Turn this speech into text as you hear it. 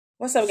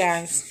What's up,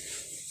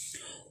 guys?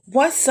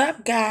 What's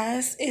up,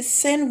 guys? It's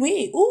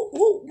Sinwe. Ooh,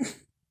 ooh.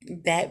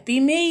 That be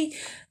me.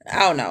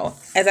 I don't know.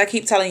 As I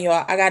keep telling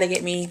y'all, I gotta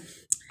get me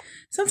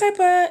some type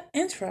of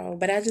intro,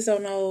 but I just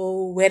don't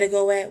know where to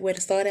go at, where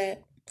to start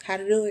at, how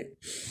to do it.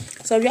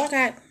 So if y'all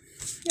got,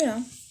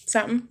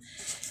 something,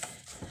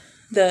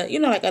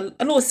 like a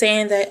little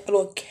saying a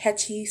little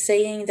catchy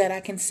saying that I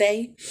can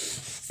say,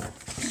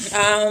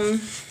 um,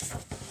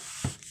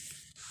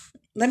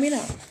 let me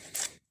know.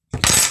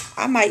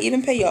 I might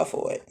even pay y'all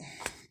for it.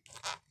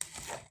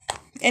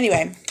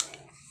 Anyway,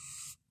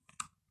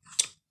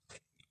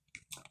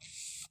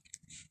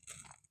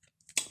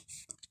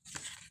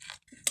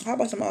 how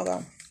about some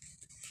other?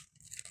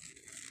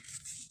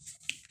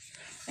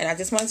 And I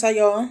just want to tell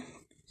y'all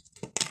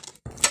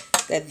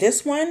that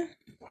this one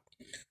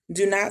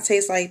do not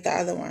taste like the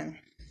other one.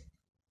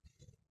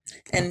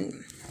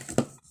 And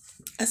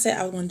I said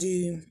I was gonna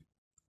do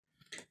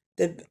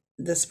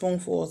the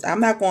spoonfuls.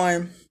 I'm not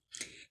going to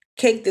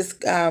cake this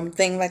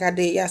thing like I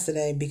did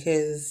yesterday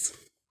because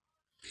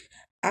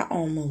I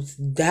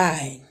almost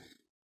died.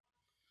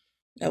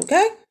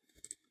 Okay,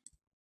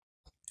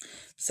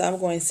 so I'm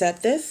going to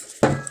set this.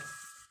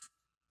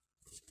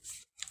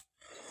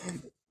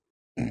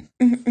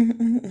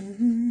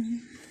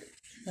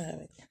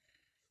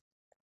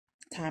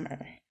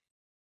 Timer.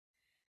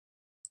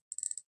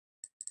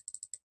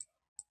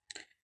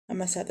 I'm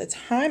gonna set the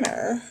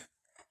timer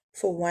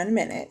for 1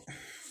 minute.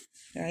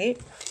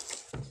 Right.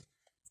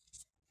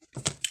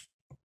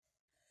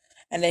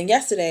 And then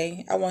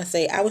yesterday, I want to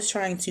say I was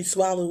trying to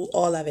swallow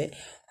all of it.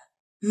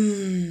 I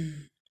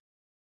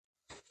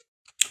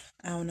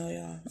don't know,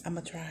 y'all. I'm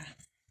gonna try.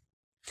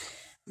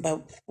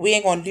 But we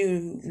ain't gonna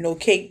do no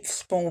cake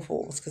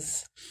spoonfuls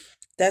because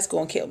that's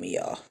gonna kill me,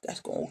 y'all. That's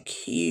gonna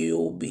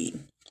kill me.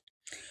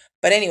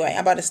 But anyway,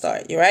 I'm about to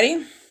start. You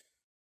ready?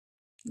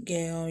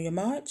 Get on your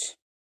march.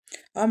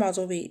 Oh, I might as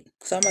well wait.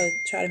 So I'm gonna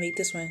try to make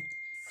this one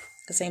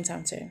at the same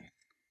time too.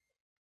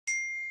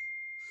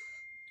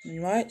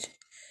 You march.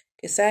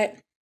 Get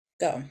set.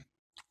 Go.